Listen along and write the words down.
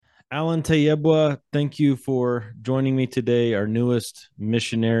Allan Tayebwa, thank you for joining me today. Our newest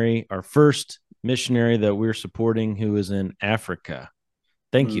missionary, our first missionary that we're supporting who is in Africa.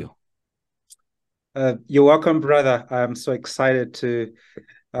 Thank Mm. you. You're welcome, brother. I'm so excited to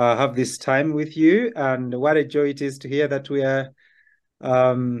have this time with you, and what a joy it is to hear that we are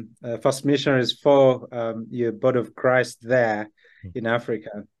first missionaries for your body of Christ there in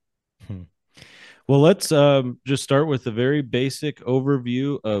Africa. Well, let's just start with a very basic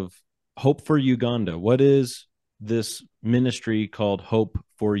overview of Hope for Uganda. What is this ministry called Hope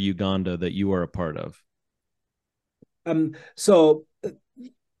for Uganda that you are a part of? So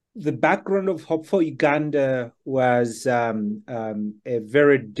the background of Hope for Uganda was a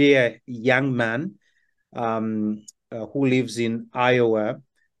very dear young man who lives in Iowa.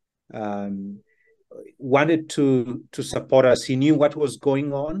 Um, Wanted to support us. He knew what was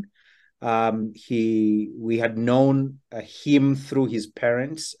going on. We had known him through his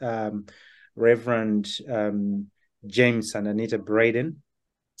parents, Reverend James and Anita Braden,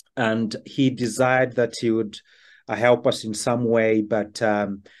 and he desired that he would help us in some way, but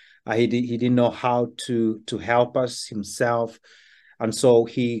he didn't know how to help us himself, and so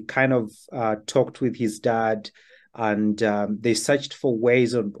he kind of talked with his dad, and they searched for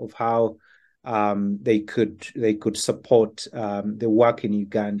ways of how they could support the work in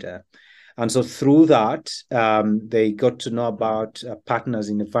Uganda. And so through that, they got to know about Partners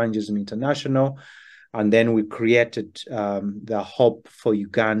in Evangelism International, and then we created the Hope for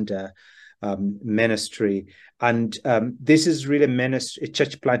Uganda ministry. And this is really a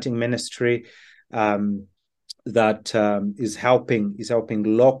church planting ministry that is helping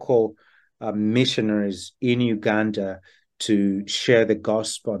local missionaries in Uganda to share the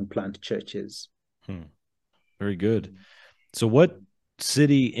gospel and plant churches. Hmm. Very good. So, what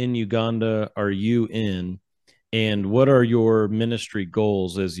city in Uganda are you in, and what are your ministry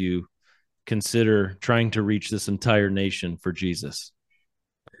goals as you consider trying to reach this entire nation for Jesus?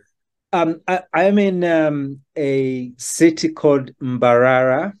 I'm in a city called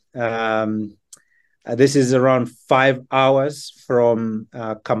Mbarara. This is around 5 hours from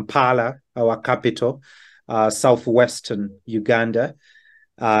Kampala, our capital, southwestern Uganda.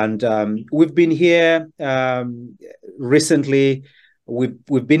 And we've been here recently.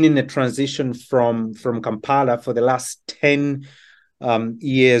 We've been in a transition from Kampala for the last 10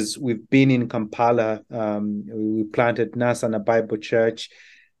 years. We've been in Kampala. We planted Nasana Bible Church,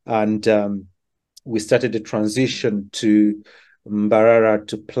 and we started a transition to Mbarara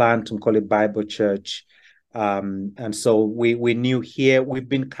to plant Nkoli Bible Church. And so we knew here. We've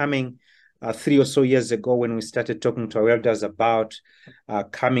been coming 3 or so years ago when we started talking to our elders about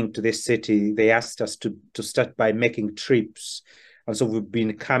coming to this city. They asked us to start by making trips. And so we've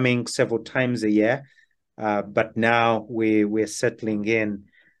been coming several times a year. But now we're settling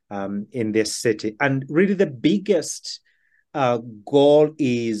in this city. And really the biggest goal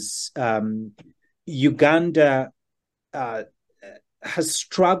is Uganda uh, has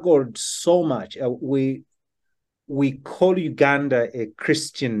struggled so much. We call Uganda a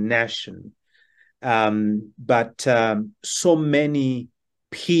Christian nation, but so many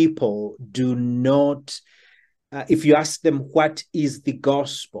people do not. If you ask them what is the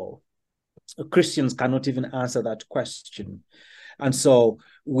gospel, Christians cannot even answer that question. And so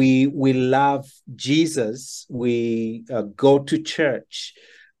we love Jesus. We go to church.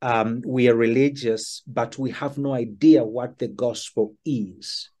 We are religious, but we have no idea what the gospel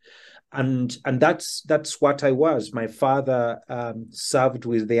is. And that's what I was. My father served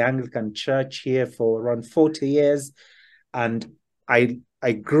with the Anglican Church here for around 40 years, and I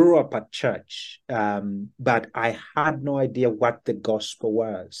grew up at church, but I had no idea what the gospel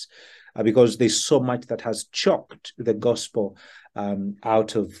was, because there's so much that has choked the gospel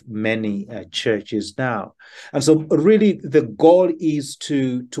out of many churches now. And so really the goal is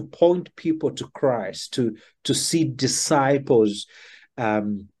to point people to Christ, to see disciples,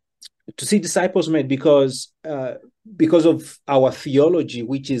 um, to see disciples made, because of our theology,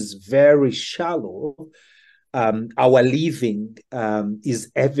 which is very shallow. Our living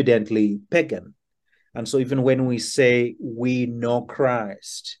is evidently pagan. And so even when we say we know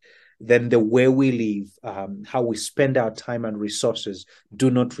Christ, then the way we live, how we spend our time and resources,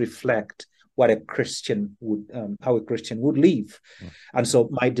 do not reflect what a Christian would, how a Christian would live. And so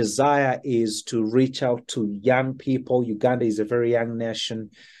my desire is to reach out to young people. Uganda is a very young nation.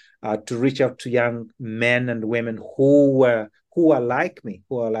 To reach out to young men and women who are like me,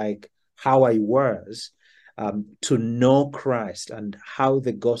 who are like how I was, to know Christ and how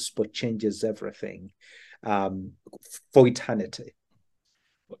the gospel changes everything um, for eternity.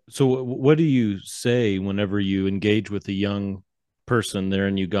 So, what do you say whenever you engage with a young person there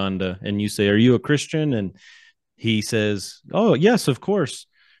in Uganda and you say, "Are you a Christian?" And he says, "Oh, yes, of course."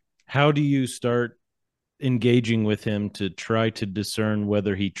 How do you start engaging with him to try to discern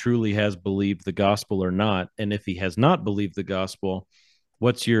whether he truly has believed the gospel or not? And if he has not believed the gospel,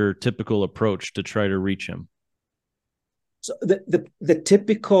 what's your typical approach to try to reach him? So the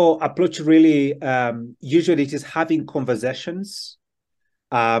typical approach really usually it is having conversations,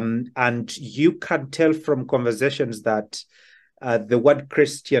 and you can tell from conversations that the word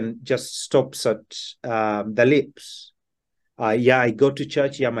Christian just stops at the lips. Yeah, I go to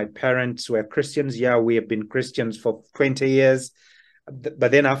church. Yeah, my parents were Christians. Yeah, we have been Christians for 20 years. But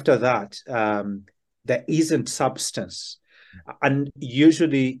then after that, there isn't substance. And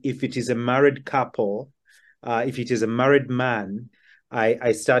usually, if it is a married couple, if it is a married man,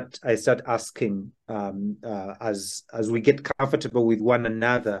 I start asking as we get comfortable with one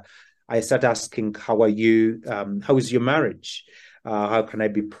another. I start asking, "How are you? How is your marriage? How can I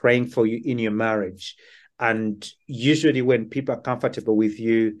be praying for you in your marriage?" And usually, when people are comfortable with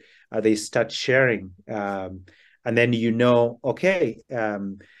you, they start sharing, and then okay,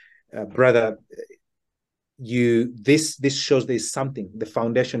 brother, this shows there's something. The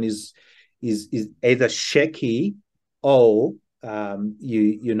foundation is either shaky or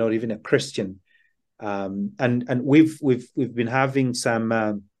you're not even a Christian. And we've been having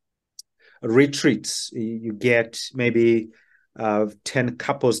some retreats. You get maybe 10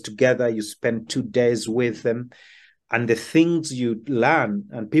 couples together, you spend 2 days with them, and the things you learn,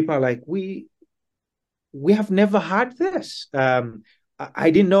 and people are like, we have never had this.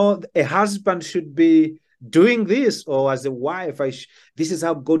 I didn't know a husband should be doing this, or as a wife, this is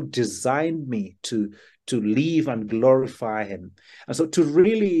how God designed me to live and glorify Him. And so to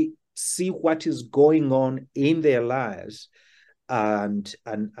really see what is going on in their lives, and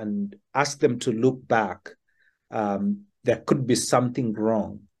ask them to look back. There could be something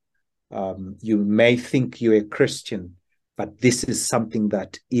wrong. You may think you're a Christian, but this is something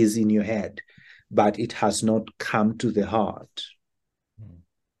that is in your head, but it has not come to the heart.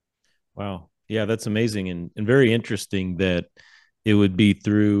 Wow. Yeah, that's amazing and very interesting that it would be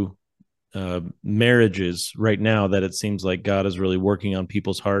through marriages right now that it seems like God is really working on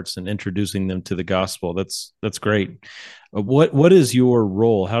people's hearts and introducing them to the gospel. That's great. What is your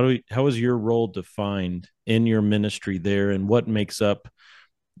role? How is your role defined in your ministry there, and what makes up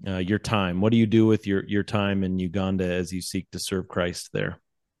your time? What do you do with your time in Uganda as you seek to serve Christ there?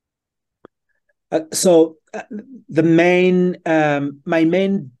 So my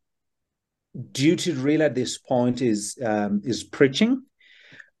main duty really at this point is preaching.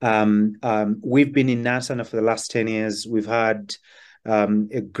 We've been in Nasana for the last 10 years. We've had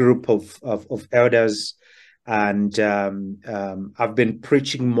a group of elders, and I've been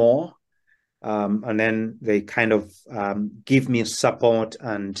preaching more. And then they kind of give me support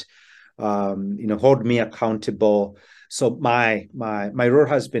and hold me accountable. So my role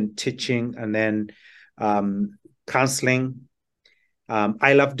has been teaching and then counseling.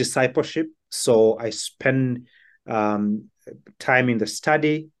 I love discipleship, so I spend time in the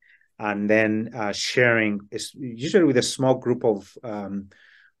study and then sharing, usually with a small group of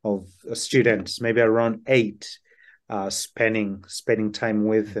students, maybe around 8, spending time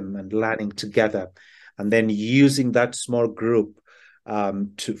with them and learning together, and then using that small group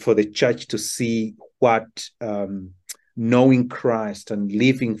for the church to see what knowing Christ and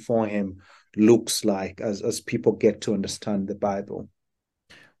living for Him looks like as people get to understand the Bible.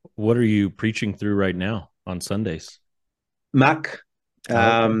 What are you preaching through right now on Sundays? Mark,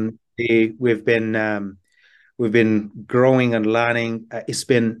 Oh, okay. we've been growing and learning. It's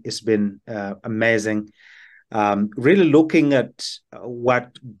been amazing. Really looking at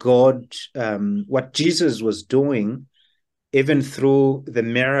what Jesus was doing, even through the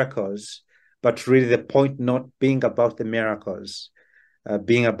miracles, but really the point not being about the miracles,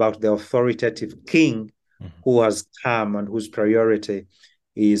 being about the authoritative King Mhm. who has come and whose priority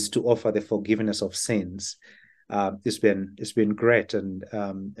is to offer the forgiveness of sins. It's been great, and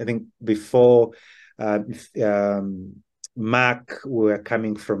I think before Mark, we were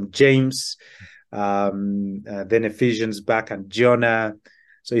coming from James, then Ephesians back and Jonah.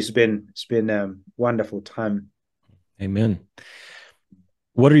 So it's been a wonderful time. Amen.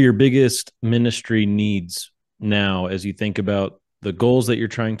 What are your biggest ministry needs now as you think about the goals that you're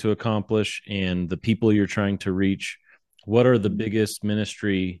trying to accomplish and the people you're trying to reach? What are the biggest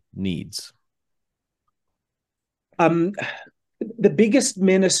ministry needs? Um, the biggest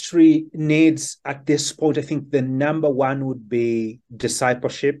ministry needs at this point, I think the number one would be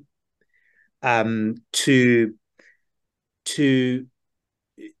discipleship. To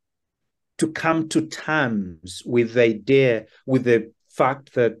to to come to terms with the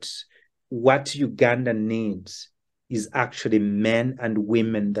fact that what Uganda needs is actually men and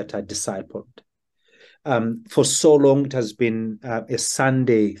women that are discipled. For so long, it has been a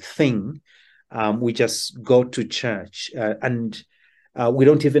Sunday thing. We just go to church and we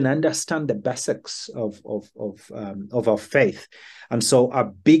don't even understand the basics of our faith. And so our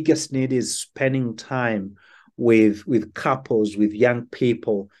biggest need is spending time with couples, with young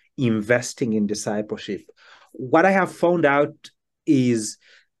people, investing in discipleship. What I have found out is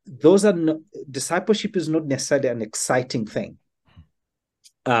discipleship is not necessarily an exciting thing.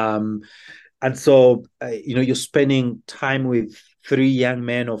 And so, you're spending time with 3 young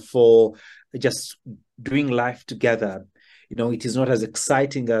men or 4, just doing life together. It is not as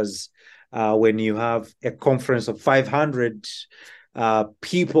exciting as when you have a conference of 500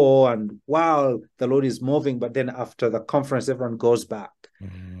 people and wow, the Lord is moving. But then after the conference, everyone goes back.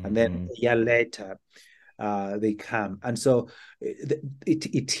 Mm-hmm. And then a year later, they come. And so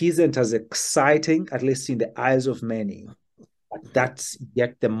it isn't as exciting, at least in the eyes of many. But that's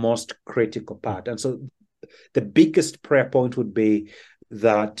yet the most critical part. And so the biggest prayer point would be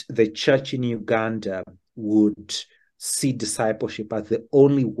that the church in Uganda would see discipleship as the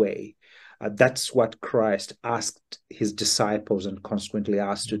only way. That's what Christ asked his disciples and consequently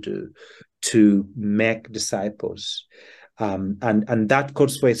asked to do, to make disciples. And that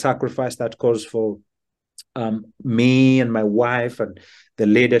calls for a sacrifice, that calls for me and my wife and the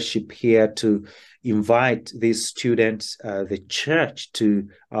leadership here to invite these students, the church, to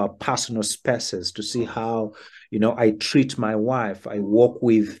our personal spaces to see how, I treat my wife. I walk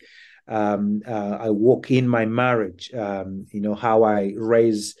in my marriage, how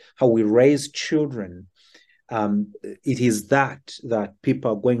we raise children. It is that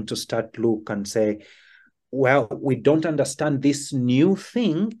people are going to start look and say, well, we don't understand this new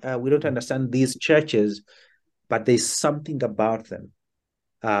thing. We don't understand these churches, but there's something about them.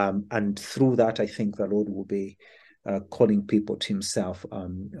 And through that, I think the Lord will be calling people to himself,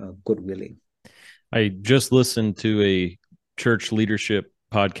 God willing. I just listened to a church leadership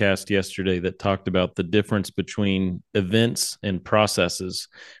podcast yesterday that talked about the difference between events and processes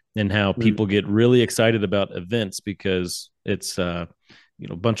and how people get really excited about events because it's a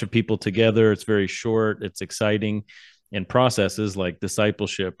bunch of people together. It's very short. It's exciting. And processes like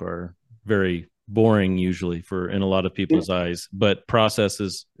discipleship are very boring usually in a lot of people's eyes, but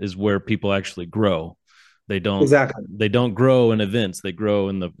processes is where people actually grow. They don't grow in events, they grow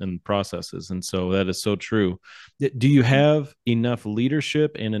in processes. And so that is so true. Do you have enough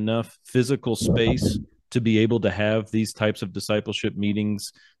leadership and enough physical space to be able to have these types of discipleship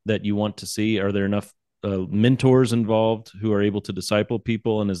meetings that you want to see? Are there enough mentors involved who are able to disciple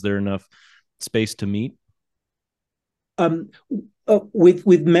people, and is there enough space to meet?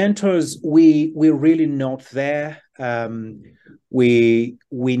 With mentors, we're really not there. We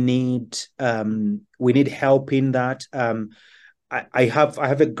need help in that. I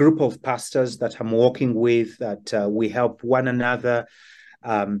have a group of pastors that I'm working with that we help one another.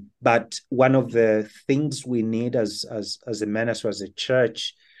 But one of the things we need as a ministry, as a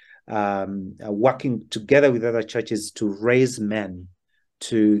church, working together with other churches to raise men,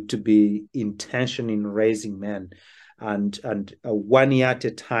 to be intentional in raising men. And 1 year at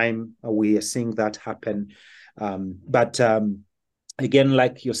a time, we are seeing that happen. But again,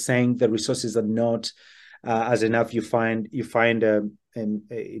 like you're saying, the resources are not as enough. You find, we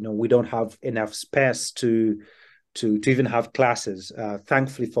don't have enough space to even have classes.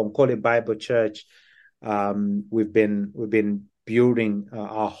 Thankfully, from Call Bible Church, we've been building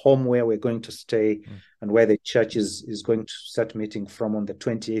our home where we're going to stay and where the church is going to start meeting from on the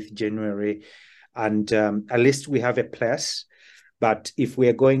 28th January. And at least we have a place. But if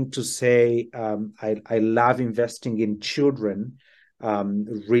we're going to say, I love investing in children,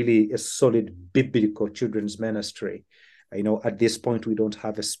 really a solid biblical children's ministry, at this point, we don't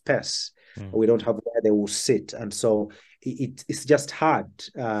have a space. We don't have where they will sit. And so it's just hard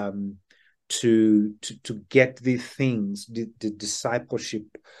to get these things, the discipleship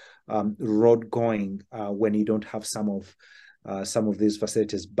road going when you don't have some of these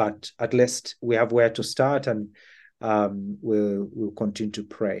facilities. But at least we have where to start, and we'll continue to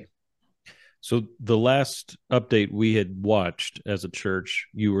pray. So the last update we had watched as a church,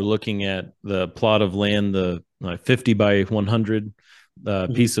 you were looking at the plot of land, the 50 by 100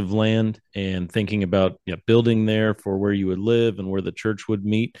 piece of land, and thinking about building there for where you would live and where the church would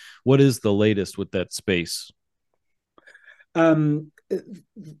meet. What is the latest with that space? Jeremy,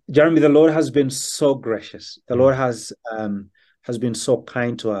 the Lord has been so gracious. The Lord has been so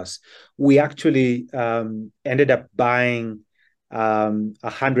kind to us. We actually ended up buying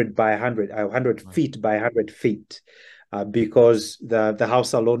 100 by 100, 100 feet by 100 feet, because the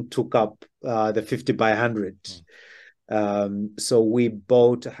house alone took up the 50 by 100. So we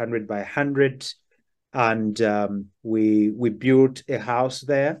bought 100 by 100, and we built a house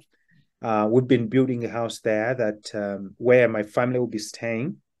there. We've been building a house there that where my family will be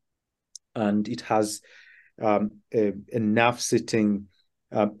staying, and it has enough sitting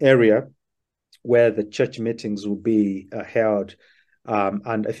area where the church meetings will be held.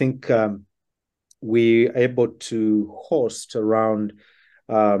 And I think we're able to host around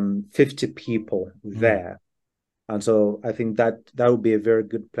 50 people Mm. there. And so I think that would be a very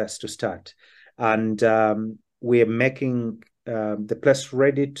good place to start. And we're making the place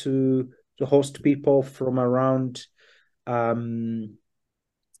ready to host people from around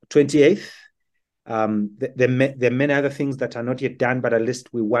 28th. There are many other things that are not yet done, but at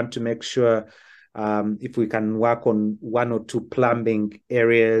least we want to make sure if we can work on one or two plumbing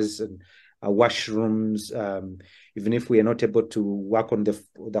areas and washrooms, even if we are not able to work on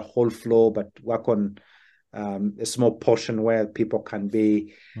the whole floor, but work on a small portion where people can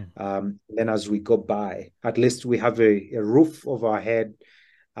be. Mm. Then as we go by, at least we have a roof over our head,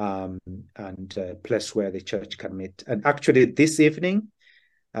 and a place where the church can meet. And actually, this evening,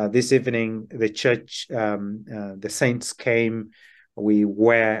 the church, the saints came. We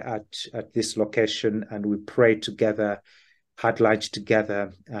were at this location, and we prayed together, had lunch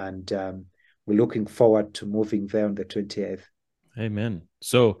together, and we're looking forward to moving there on the 28th. Amen.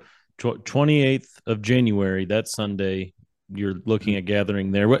 So 28th of January, that Sunday, you're looking at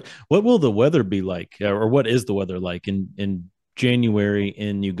gathering there. What will the weather be like, or what is the weather like in January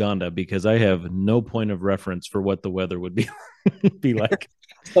in Uganda? Because I have no point of reference for what the weather would be be like.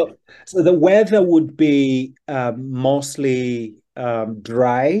 So the weather would be mostly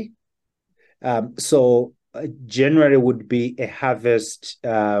dry. So January would be a harvest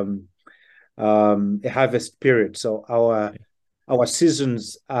period. So our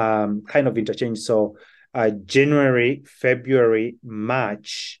seasons kind of interchange. So January, February,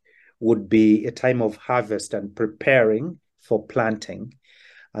 March would be a time of harvest and preparing for planting.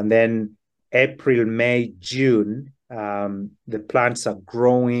 And then April, May, June, the plants are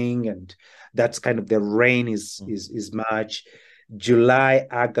growing, and that's kind of the rain is March. July,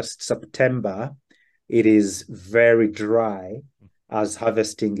 August, September, it is very dry as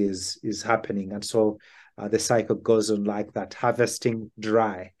harvesting is happening, and so the cycle goes on like that: harvesting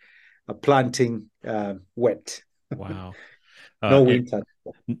dry, planting wet. Wow. No It, winter,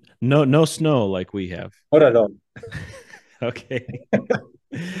 no snow like we have. not at all. Okay.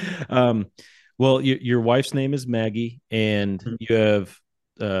 um, well, your wife's name is Maggie, and you have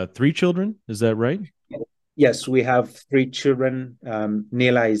three children. Is that right? Yes, we have three children.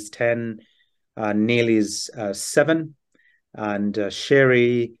 Neela is 10, Neil is 7, and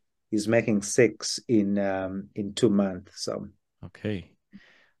Sherry is making 6 in 2 months. So, Okay.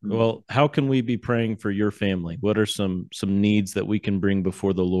 mm. Well, how can we be praying for your family? What are some needs that we can bring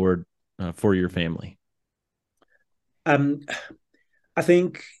before the Lord for your family? um, I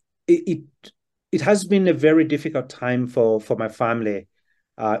think it has been a very difficult time for my family,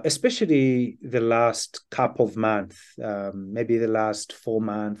 especially the last couple of months, maybe the last 4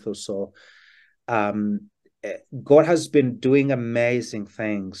 months or so. Um, God has been doing amazing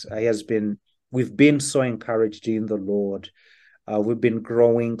things. We've been so encouraged in the Lord. We've been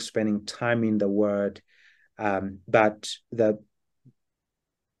growing, spending time in the Word, but the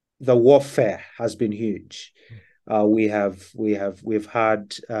warfare has been huge. We've had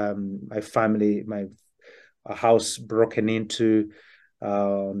my family, my house broken into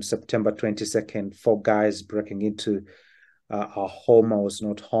September 22nd. 4 guys breaking into our home. I was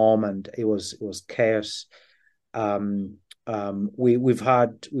not home, and it was chaos. We've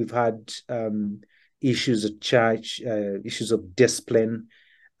had issues at church, issues of discipline,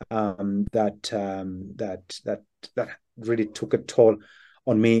 that really took a toll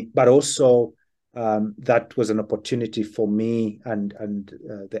on me. But also, that was an opportunity for me and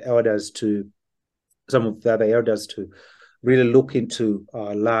the elders to some of the other elders to really look into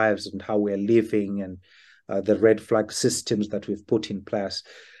our lives and how we're living, and the red flag systems that we've put in place.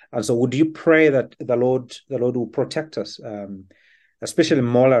 And so, would you pray that the Lord will protect us, especially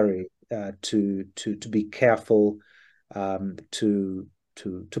morally, to be careful, to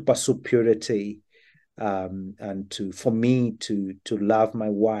pursue purity, and for me to love my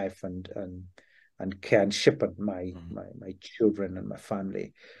wife and care and shepherd my children and my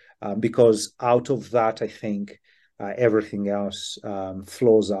family, because out of that, I think everything else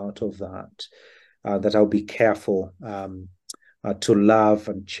flows out of that. That I'll be careful to love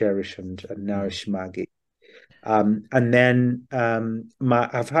and cherish and nourish Maggie. And then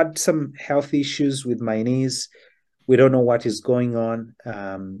I've had some health issues with my knees. We don't know what is going on.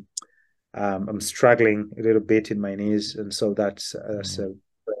 I'm struggling a little bit in my knees, and so that's Mm.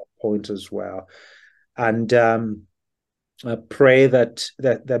 a point as well. And I pray that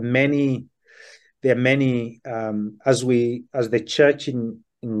many there are many as the church in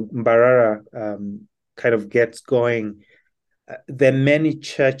Mbarara kind of gets going. There are many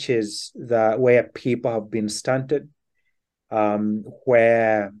churches that where people have been stunted,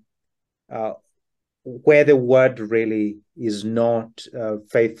 where uh, where the word really is not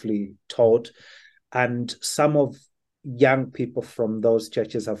faithfully taught. And some of young people from those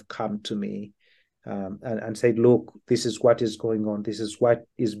churches have come to me and said, look, this is what is going on. This is what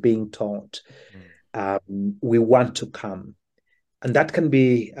is being taught. We want to come. And that can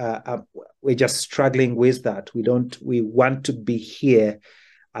be, we're just struggling with that. We want to be here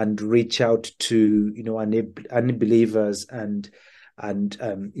and reach out to unbelievers and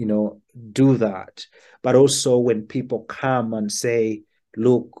do that. But also when people come and say,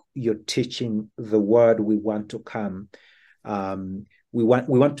 look, you're teaching the word, we want to come. We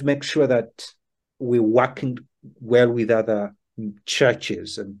want to make sure that we're working well with other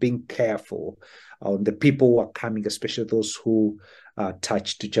churches and being careful on the people who are coming, especially those who are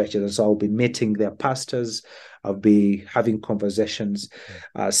attached to churches. And so I'll be meeting their pastors. I'll be having conversations.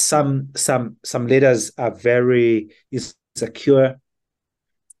 Some leaders are very insecure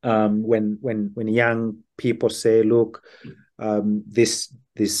when young people say, "Look, there's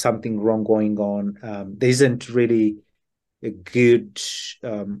something wrong going on." There isn't really a good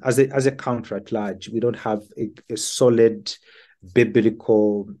as a country at large. We don't have a solid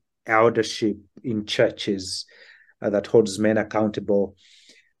biblical eldership in churches that holds men accountable.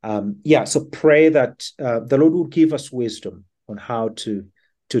 So pray that the Lord will give us wisdom on how to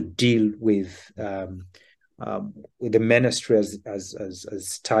deal with the ministry as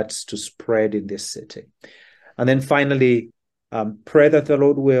starts to spread in this city. And then finally, pray that the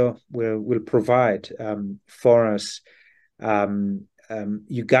Lord will provide for us.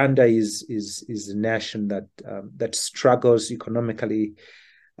 Uganda is a nation that struggles economically.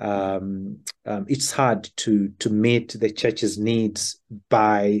 It's hard to meet the church's needs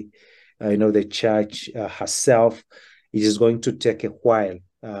by the church herself. It is going to take a while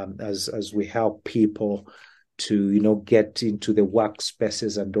as we help people to get into the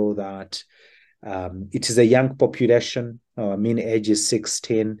workspaces and all that. It is a young population. Mean age is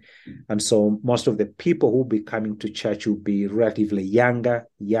 16. And so most of the people who will be coming to church will be relatively younger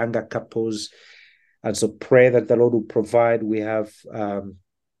couples. And so pray that the Lord will provide. We have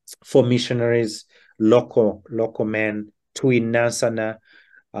 4 missionaries, local men, 2 in Nansana.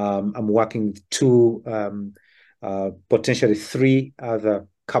 I'm working with 2, potentially 3 other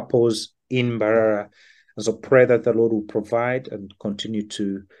couples in Mbarara. And so pray that the Lord will provide and continue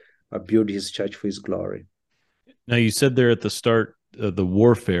to build his church for his glory. Now, you said there at the start the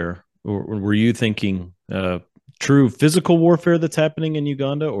warfare, or were you thinking true physical warfare that's happening in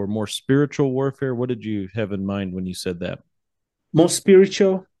Uganda or more spiritual warfare? What did you have in mind when you said that? More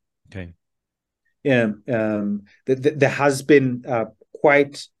spiritual. Okay. Yeah. There has been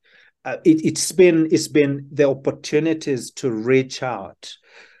quite, it's been the opportunities to reach out.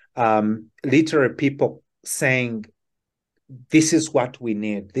 Literally people saying, this is what we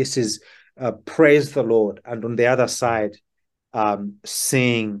need. This is praise the Lord. And on the other side,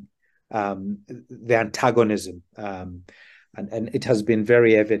 seeing the antagonism. And it has been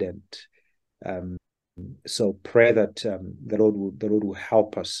very evident. So pray that the Lord will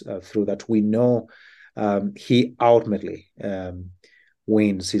help us through that. We know he ultimately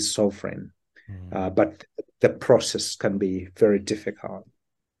wins, his sovereign. But the process can be very difficult.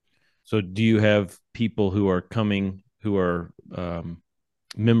 So, do you have people who are coming who are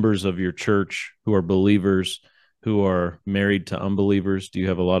members of your church, who are believers, who are married to unbelievers? Do you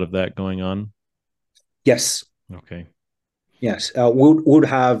have a lot of that going on? Yes. Okay. Yes. Would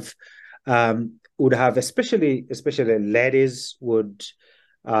have especially ladies would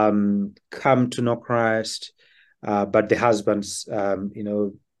come to know Christ, but the husbands,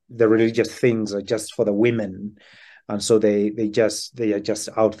 the religious things are just for the women, and so they are just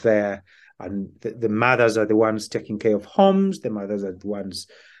out there, and the mothers are the ones taking care of homes. The mothers are the ones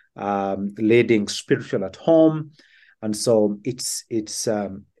leading spiritual at home, and so it's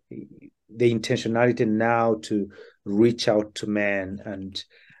the intentionality now to reach out to men and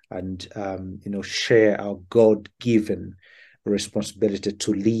share our God-given responsibility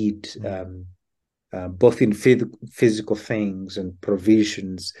to lead both in physical things and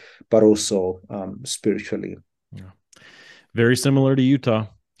provisions, but also spiritually. Yeah. Very similar to Utah.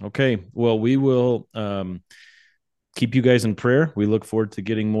 Okay. Well, we will keep you guys in prayer. We look forward to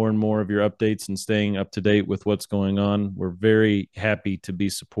getting more and more of your updates and staying up to date with what's going on. We're very happy to be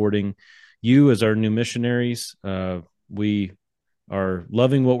supporting you as our new missionaries. We are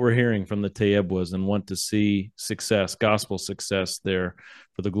loving what we're hearing from the Tayebwas and want to see success, gospel success there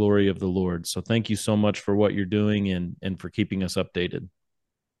for the glory of the Lord. So thank you so much for what you're doing and for keeping us updated.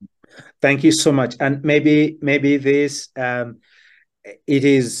 Thank you so much. And maybe this it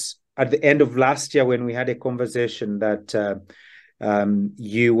is at the end of last year when we had a conversation that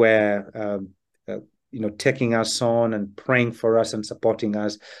you were taking us on and praying for us and supporting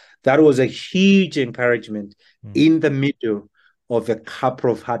us. That was a huge encouragement in the middle of a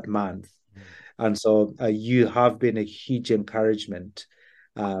couple of hard months. And so you have been a huge encouragement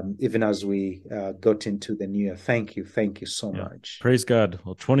even as we got into the new year. Thank you. Thank you so much. Praise God.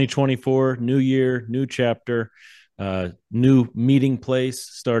 Well, 2024, new year, new chapter, new meeting place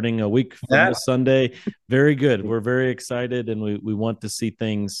starting a week from this Sunday. Very good. We're very excited and we want to see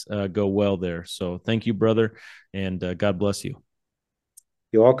things go well there. So thank you, brother, and God bless you.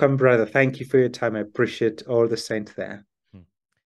 You're welcome, brother. Thank you for your time. I appreciate all the saints there.